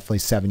efficiency of roughly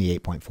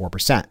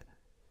 78.4%.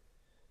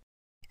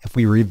 If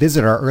we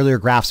revisit our earlier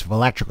graphs of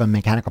electrical and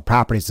mechanical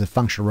properties as a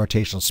function of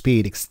rotational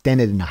speed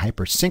extended into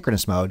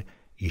hypersynchronous mode,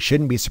 you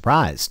shouldn't be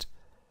surprised.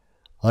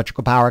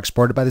 Electrical power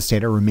exported by the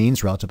stator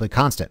remains relatively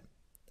constant.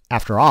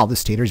 After all, the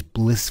stator is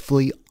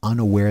blissfully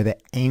unaware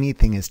that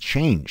anything has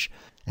changed,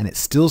 and it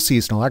still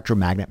sees an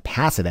electromagnet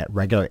pass it at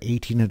regular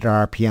 1800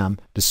 RPM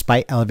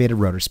despite elevated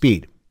rotor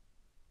speed.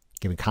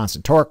 Given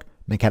constant torque,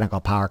 mechanical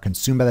power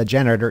consumed by the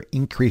generator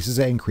increases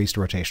at increased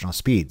rotational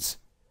speeds.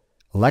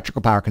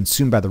 Electrical power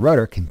consumed by the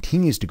rotor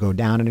continues to go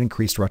down at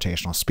increased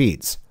rotational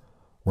speeds.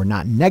 We're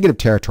not in negative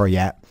territory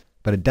yet,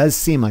 but it does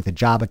seem like the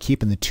job of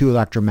keeping the two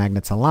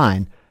electromagnets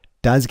aligned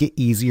does get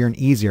easier and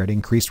easier at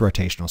increased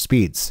rotational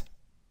speeds.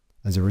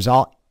 As a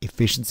result,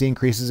 efficiency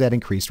increases at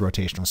increased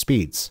rotational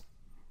speeds.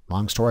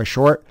 Long story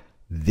short,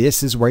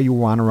 this is where you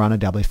want to run a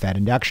doubly fed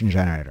induction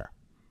generator.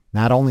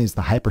 Not only is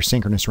the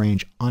hypersynchronous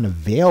range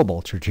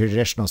unavailable to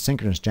traditional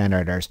synchronous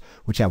generators,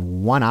 which have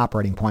one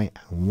operating point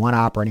and one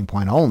operating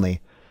point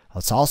only,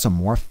 it's also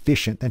more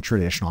efficient than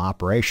traditional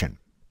operation.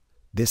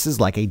 This is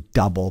like a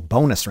double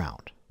bonus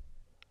round.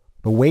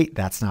 But wait,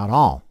 that's not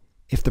all.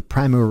 If the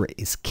prime mover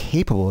is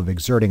capable of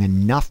exerting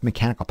enough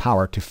mechanical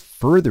power to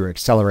further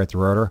accelerate the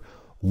rotor,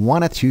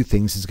 one of two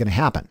things is going to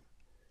happen.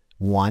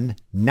 One,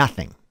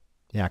 nothing.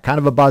 Yeah, kind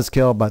of a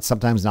buzzkill, but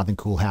sometimes nothing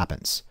cool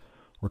happens.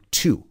 Or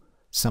two,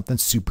 something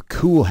super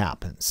cool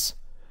happens.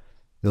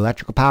 The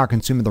electrical power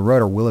consumed in the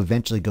rotor will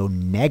eventually go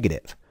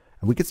negative,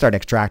 and we can start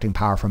extracting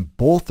power from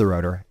both the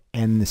rotor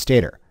and the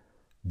stator.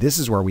 This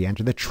is where we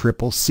enter the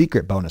triple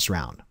secret bonus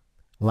round.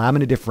 Allow me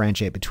to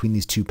differentiate between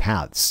these two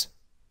paths.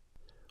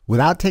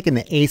 Without taking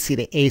the AC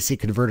to AC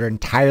converter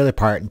entirely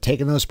apart and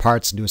taking those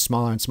parts into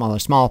smaller and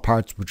smaller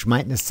parts, which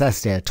might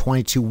necessitate a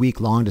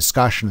 22-week-long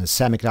discussion of the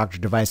semiconductor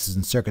devices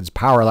and circuits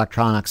power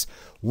electronics,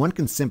 one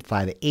can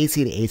simplify the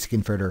AC to AC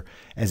converter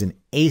as an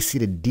AC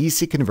to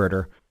DC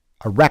converter,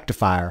 a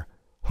rectifier,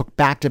 hooked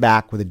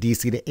back-to-back with a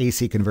DC to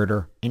AC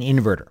converter, an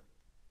inverter.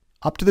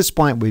 Up to this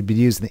point, we'd be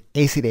using the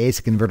AC to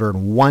AC converter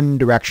in one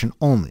direction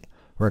only,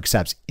 where it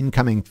accepts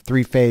incoming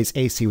three-phase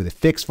AC with a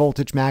fixed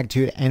voltage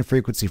magnitude and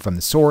frequency from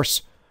the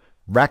source,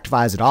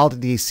 rectifies it all to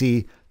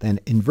DC,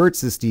 then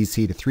inverts this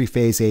DC to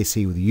three-phase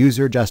AC with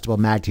user-adjustable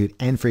magnitude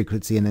and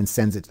frequency, and then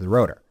sends it to the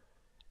rotor.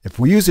 If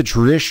we use a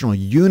traditional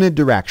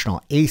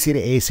unidirectional AC to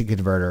AC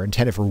converter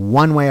intended for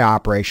one-way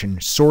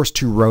operation, source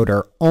to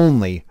rotor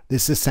only,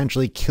 this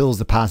essentially kills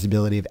the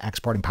possibility of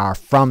exporting power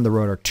from the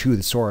rotor to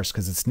the source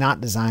because it's not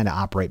designed to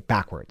operate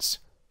backwards.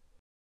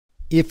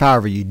 If,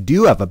 however, you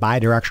do have a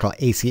bidirectional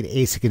AC to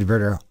AC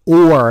converter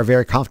or are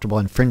very comfortable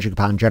infringing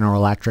upon General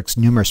Electric's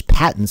numerous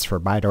patents for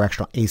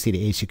bidirectional AC to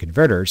AC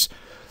converters,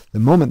 the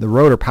moment the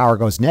rotor power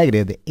goes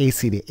negative, the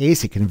AC to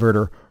AC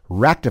converter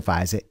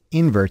rectifies it,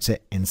 inverts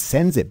it, and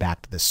sends it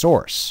back to the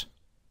source.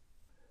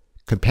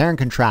 Compare and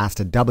contrast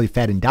a doubly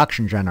fed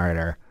induction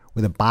generator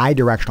with a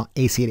bidirectional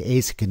AC to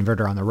AC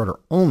converter on the rotor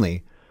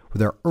only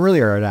with our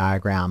earlier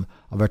diagram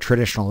of a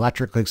traditional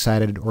electrically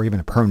excited or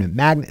even a permanent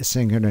magnet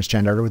synchronous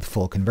generator with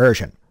full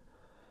conversion.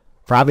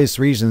 For obvious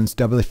reasons,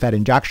 doubly fed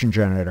induction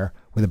generator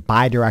with a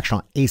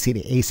bidirectional AC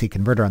to AC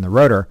converter on the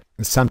rotor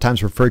is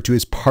sometimes referred to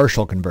as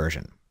partial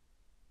conversion.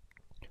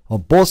 While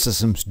both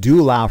systems do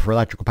allow for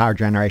electrical power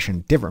generation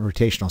at different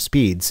rotational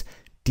speeds,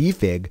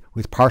 defig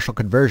with partial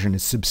conversion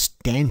is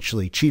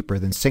substantially cheaper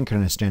than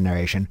synchronous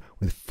generation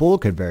with full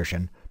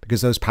conversion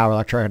because those power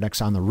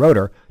electronics on the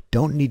rotor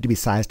don't need to be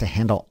sized to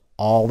handle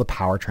all the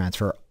power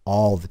transfer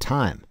all the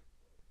time.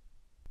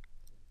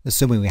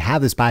 Assuming we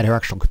have this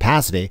bidirectional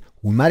capacity,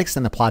 we might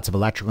extend the plots of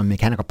electrical and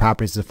mechanical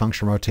properties of the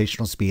function of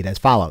rotational speed as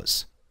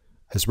follows.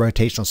 As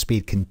rotational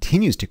speed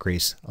continues to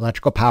decrease,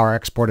 electrical power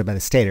exported by the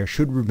stator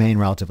should remain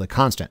relatively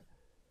constant.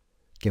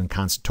 Given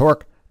constant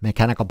torque,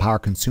 mechanical power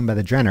consumed by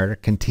the generator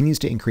continues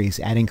to increase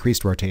at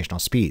increased rotational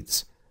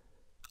speeds.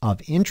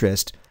 Of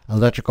interest,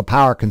 electrical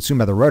power consumed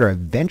by the rotor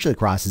eventually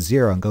crosses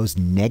zero and goes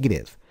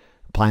negative,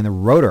 implying the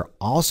rotor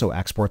also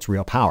exports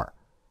real power.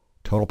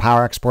 Total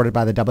power exported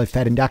by the doubly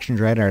fed induction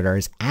generator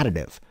is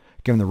additive,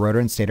 given the rotor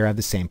and stator have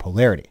the same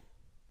polarity.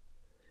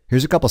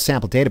 Here's a couple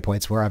sample data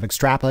points where I've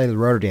extrapolated the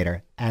rotor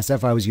data as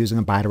if I was using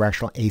a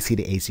bidirectional AC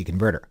to AC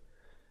converter.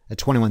 At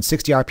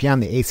 2160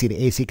 RPM, the AC to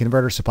AC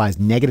converter supplies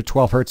negative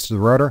 12 Hz to the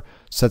rotor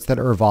such that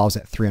it revolves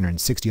at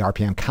 360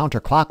 RPM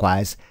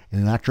counterclockwise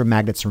and the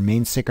electromagnets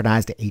remain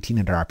synchronized at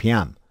 1800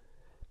 RPM.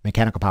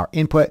 Mechanical power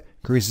input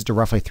increases to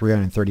roughly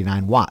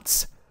 339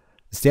 watts.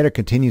 The stator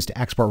continues to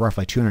export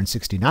roughly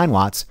 269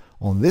 watts,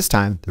 only this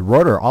time the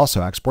rotor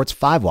also exports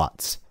 5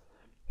 watts.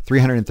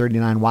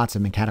 339 watts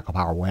of mechanical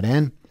power went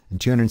in,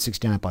 and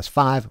 269 plus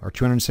 5, or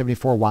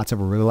 274 watts of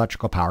real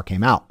electrical power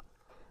came out.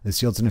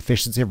 This yields an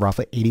efficiency of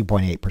roughly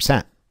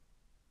 80.8%.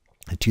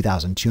 At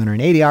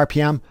 2280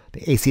 RPM,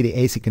 the AC to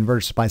AC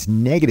converter supplies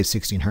negative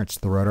 16 Hz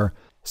to the rotor,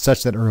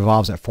 such that it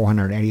revolves at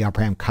 480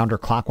 RPM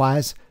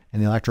counterclockwise,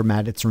 and the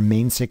electromagnets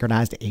remain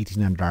synchronized at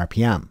 1800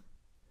 RPM.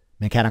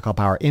 Mechanical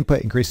power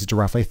input increases to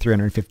roughly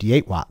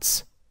 358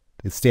 watts.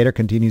 The stator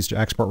continues to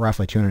export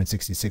roughly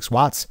 266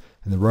 watts,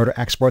 and the rotor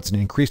exports an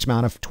increased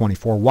amount of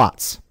 24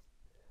 watts.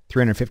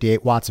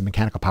 358 watts of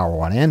mechanical power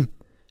went in,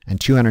 and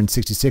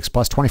 266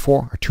 plus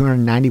 24, or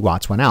 290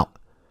 watts went out.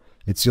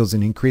 It yields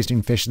an increased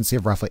efficiency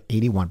of roughly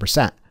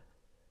 81%.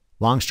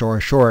 Long story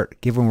short,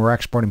 given we're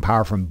exporting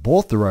power from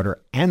both the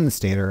rotor and the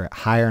stator at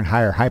higher and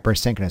higher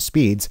hypersynchronous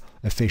speeds,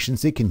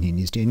 efficiency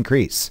continues to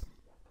increase.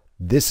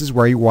 This is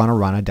where you want to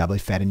run a doubly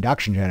fed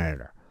induction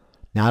generator.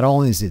 Not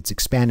only is it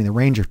expanding the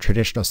range of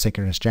traditional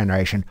synchronous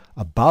generation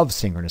above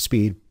synchronous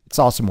speed, it's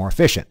also more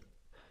efficient.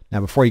 Now,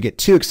 before you get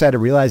too excited,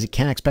 realize you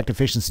can't expect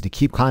efficiency to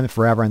keep climbing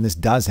forever, and this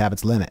does have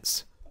its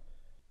limits.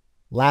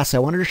 Lastly, I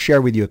wanted to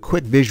share with you a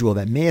quick visual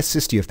that may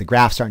assist you if the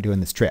graphs aren't doing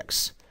its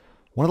tricks.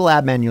 One of the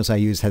lab manuals I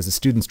use has the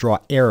students draw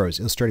arrows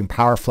illustrating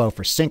power flow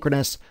for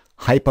synchronous,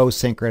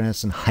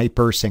 hyposynchronous, and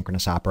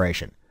hypersynchronous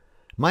operation.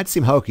 It might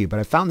seem hokey, but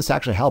I found this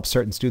actually helps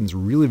certain students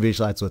really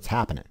visualize what's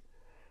happening.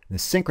 In the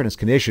synchronous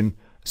condition,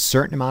 a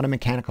certain amount of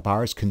mechanical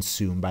power is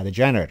consumed by the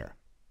generator.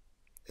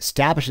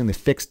 Establishing the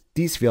fixed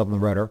DC field in the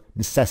rotor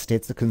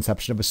necessitates the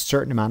consumption of a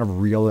certain amount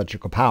of real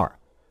electrical power.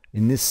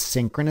 In this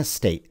synchronous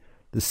state,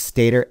 the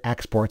stator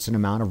exports an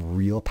amount of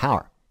real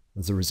power.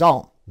 As a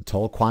result, the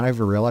total quantity of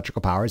real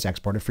electrical power is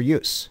exported for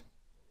use.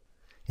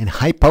 In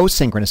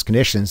hyposynchronous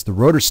conditions, the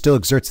rotor still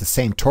exerts the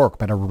same torque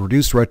but at a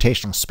reduced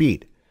rotational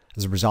speed.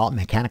 As a result,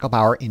 mechanical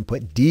power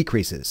input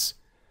decreases.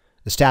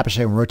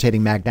 Establishing a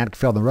rotating magnetic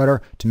field in the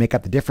rotor to make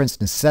up the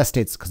difference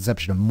necessitates the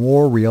consumption of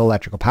more real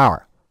electrical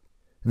power.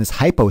 In this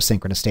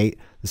hyposynchronous state,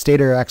 the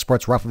stator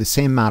exports roughly the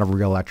same amount of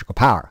real electrical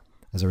power.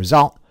 As a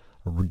result,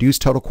 a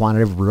reduced total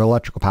quantity of real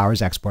electrical power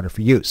is exported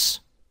for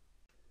use.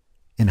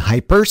 In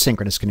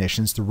hypersynchronous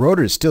conditions, the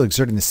rotor is still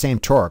exerting the same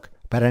torque,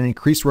 but at an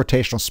increased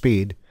rotational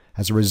speed.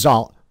 As a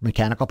result,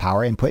 mechanical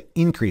power input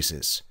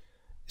increases.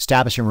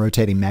 Establishing a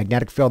rotating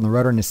magnetic field in the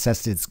rotor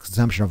necessitates the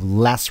consumption of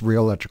less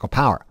real electrical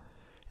power.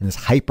 In this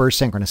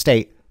hypersynchronous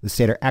state, the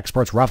stator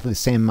exports roughly the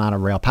same amount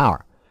of real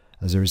power.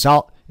 As a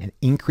result, an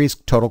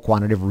increased total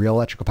quantity of real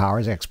electrical power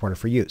is exported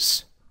for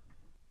use.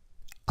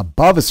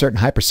 Above a certain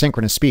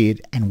hypersynchronous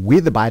speed, and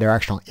with the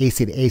bidirectional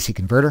AC to AC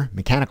converter,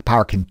 mechanical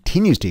power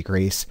continues to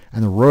decrease,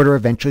 and the rotor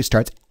eventually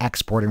starts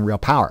exporting real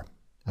power.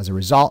 As a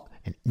result,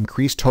 an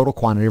increased total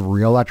quantity of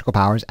real electrical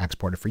power is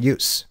exported for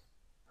use.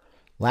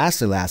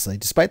 Lastly,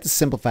 despite the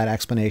simplified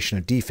explanation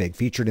of defig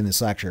featured in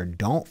this lecture,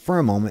 don't for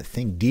a moment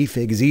think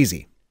defig is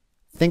easy.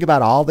 Think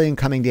about all the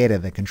incoming data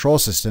the control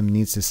system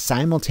needs to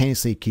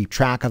simultaneously keep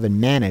track of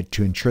and manage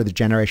to ensure the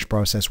generation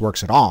process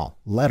works at all,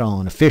 let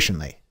alone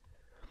efficiently.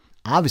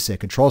 Obviously, a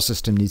control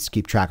system needs to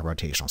keep track of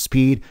rotational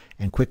speed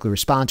and quickly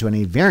respond to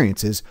any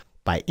variances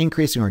by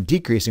increasing or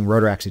decreasing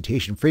rotor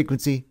excitation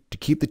frequency to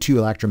keep the two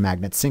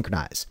electromagnets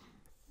synchronized.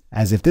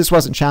 As if this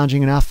wasn't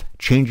challenging enough,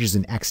 changes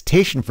in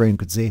excitation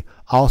frequency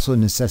also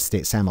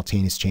necessitate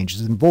simultaneous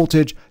changes in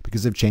voltage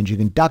because of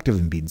changing inductive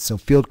impedance, so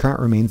field current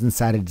remains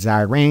inside a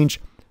desired range,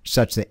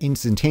 such that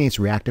instantaneous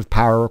reactive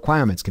power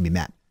requirements can be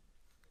met.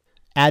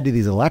 Add to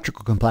these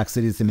electrical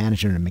complexities the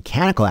management of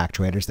mechanical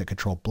actuators that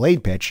control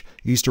blade pitch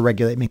used to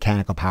regulate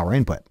mechanical power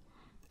input.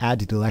 Add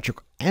to the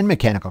electrical and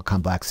mechanical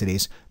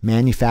complexities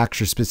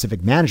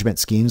manufacturer-specific management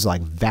schemes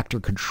like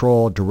vector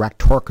control, direct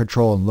torque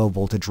control, and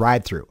low-voltage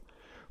ride-through.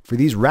 For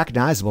these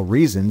recognizable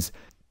reasons,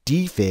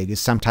 DFIG is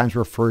sometimes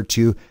referred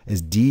to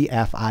as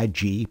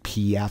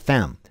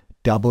DFIG-PFM,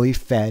 doubly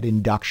fed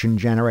induction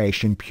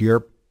generation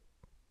pure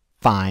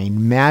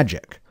fine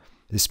magic.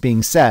 This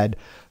being said,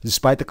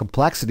 despite the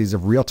complexities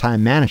of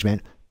real-time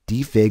management,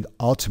 DFIG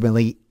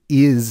ultimately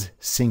is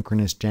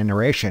synchronous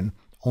generation,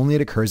 only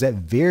it occurs at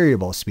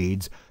variable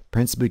speeds,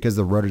 principally because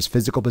the rotor's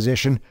physical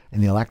position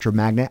and the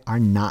electromagnet are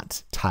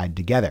not tied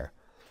together.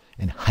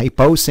 In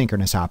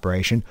hyposynchronous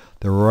operation,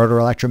 the rotor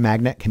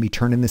electromagnet can be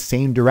turned in the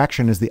same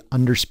direction as the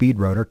underspeed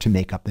rotor to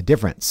make up the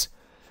difference.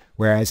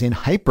 Whereas in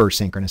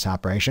hypersynchronous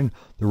operation,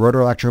 the rotor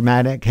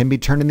electromagnet can be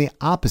turned in the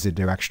opposite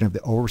direction of the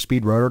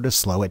overspeed rotor to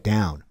slow it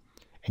down.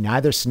 In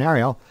either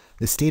scenario,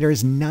 the stator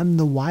is none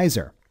the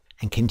wiser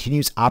and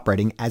continues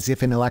operating as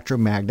if an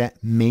electromagnet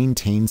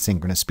maintains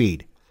synchronous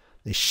speed.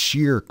 The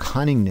sheer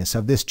cunningness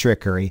of this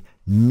trickery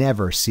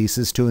never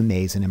ceases to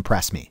amaze and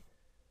impress me.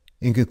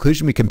 In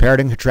conclusion, we compared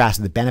and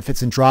contrasted the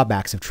benefits and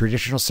drawbacks of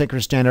traditional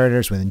synchronous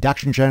generators with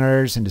induction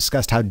generators and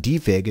discussed how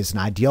DFIG is an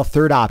ideal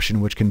third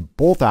option which can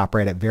both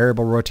operate at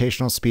variable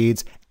rotational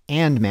speeds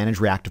and manage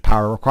reactive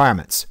power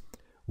requirements.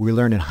 We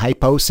learned in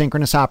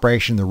hyposynchronous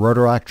operation the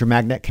rotor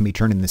electromagnet can be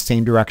turned in the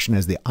same direction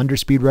as the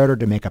underspeed rotor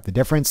to make up the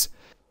difference.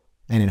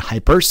 And in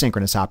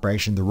hypersynchronous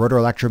operation, the rotor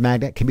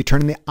electromagnet can be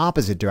turned in the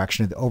opposite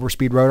direction of the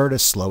overspeed rotor to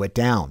slow it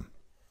down.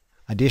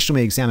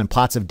 Additionally, we examined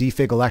plots of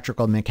DFIG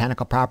electrical and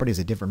mechanical properties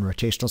at different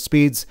rotational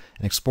speeds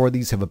and explored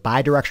these of a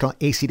bidirectional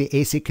AC to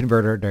AC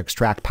converter to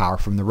extract power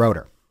from the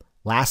rotor.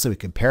 Lastly, we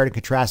compared and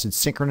contrasted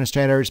synchronous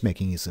generators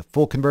making use of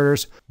full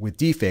converters with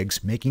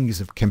DFIGs making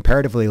use of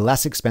comparatively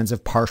less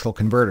expensive partial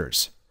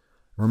converters.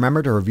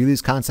 Remember to review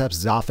these concepts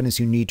as often as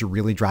you need to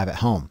really drive it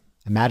home.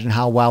 Imagine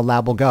how well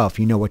lab will go if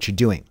you know what you're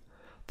doing.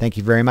 Thank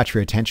you very much for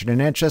your attention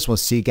and interest. We'll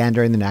see you again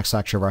during the next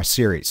lecture of our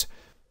series.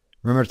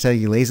 Remember to tell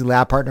your Lazy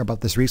Lab partner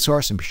about this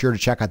resource and be sure to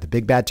check out the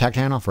Big Bad Tech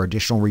channel for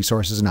additional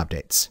resources and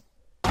updates.